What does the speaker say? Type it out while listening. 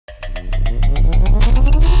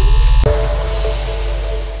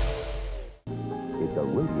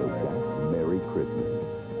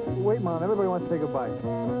take a bite.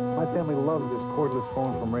 My family loves this cordless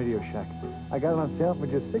phone from Radio Shack. I got it on sale for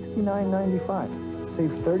just $69.95.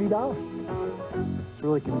 Saves $30. It's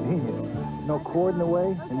really convenient. No cord in the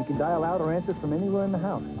way, and you can dial out or answer from anywhere in the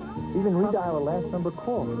house. Even redial a last number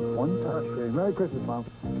call with one touch. Merry Christmas, Mom.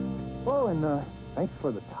 Oh, and thanks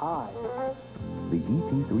for the tie. The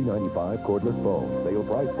ET395 cordless phone. Sale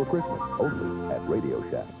price for Christmas. Only at Radio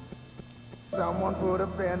Shack. Someone put a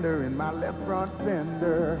fender in my left front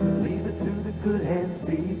fender. Leave it to the good hands,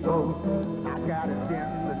 people. I got it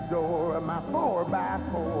in the door of my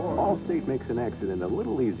 4x4. Allstate makes an accident a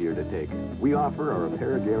little easier to take. We offer a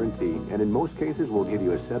repair guarantee, and in most cases, we'll give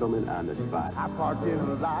you a settlement on the spot. I parked in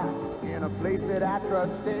a lot in a place that I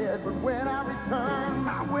trusted, but when I returned,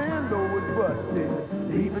 my window was busted.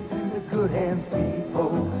 Leave it to the good hands,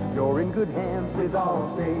 people. You're in good hands with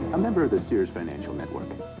Allstate. A member of the Sears Financial Network.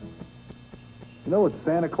 You know what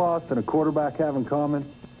Santa Claus and a quarterback have in common?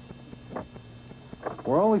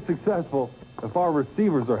 We're only successful if our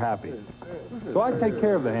receivers are happy. So I take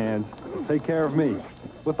care of the hands, take care of me,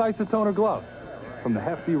 with Isotoner gloves. From the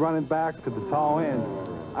hefty running back to the tall end,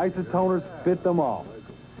 Isotoners fit them all.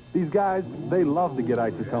 These guys, they love to get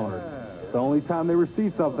Isotoners. It's the only time they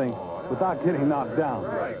receive something without getting knocked down.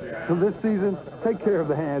 So this season, take care of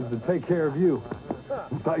the hands and take care of you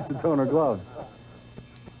with Isotoner gloves.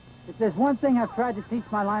 If there's one thing I've tried to teach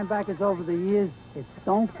my linebackers over the years, it's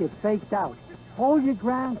don't get faked out. Hold your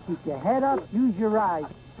ground, keep your head up, use your eyes.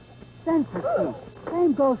 Then proceed.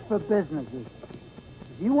 Same goes for businesses.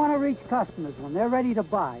 If you want to reach customers when they're ready to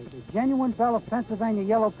buy, the Genuine Bell of Pennsylvania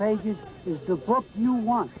Yellow Pages is the book you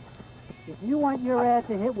want. If you want your ad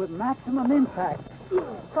to hit with maximum impact,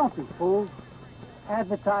 don't be fooled.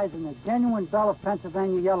 Advertise in the Genuine Bell of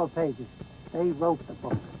Pennsylvania Yellow Pages. They wrote the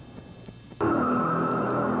book.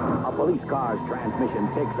 A police car's transmission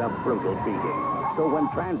takes a brutal beating. So when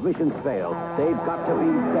transmissions fail, they've got to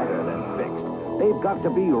be better than fixed. They've got to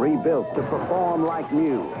be rebuilt to perform like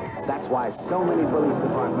new. That's why so many police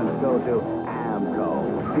departments go to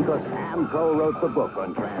Aamco, because Aamco wrote the book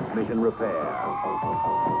on transmission repair.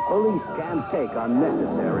 Police can take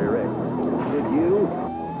unnecessary risks. Should you?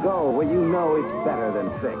 Go where you know it's better than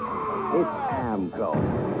fixed. It's Aamco.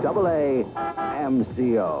 AA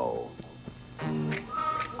MCO.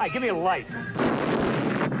 Hi, give me a light.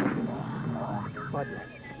 But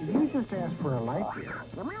if you just ask for a light here,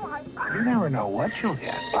 you never know what you'll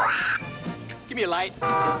get. Give me a light. Bud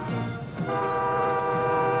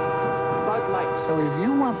Light. So if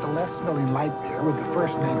you want the less smelling light beer with the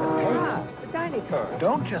first name it takes, The dining car.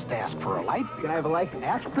 don't just ask for a light beer. Can I have a light?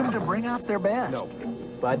 Ask them to bring out their best. No.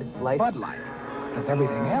 Bud Light? Bud Light. Because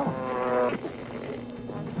everything else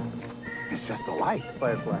is just a light.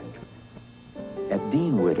 Firefly. At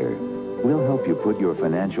Dean Witter, we'll help you put your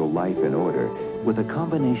financial life in order with a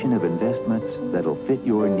combination of investments that'll fit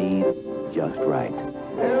your needs just right.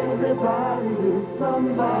 Everybody is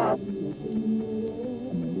somebody.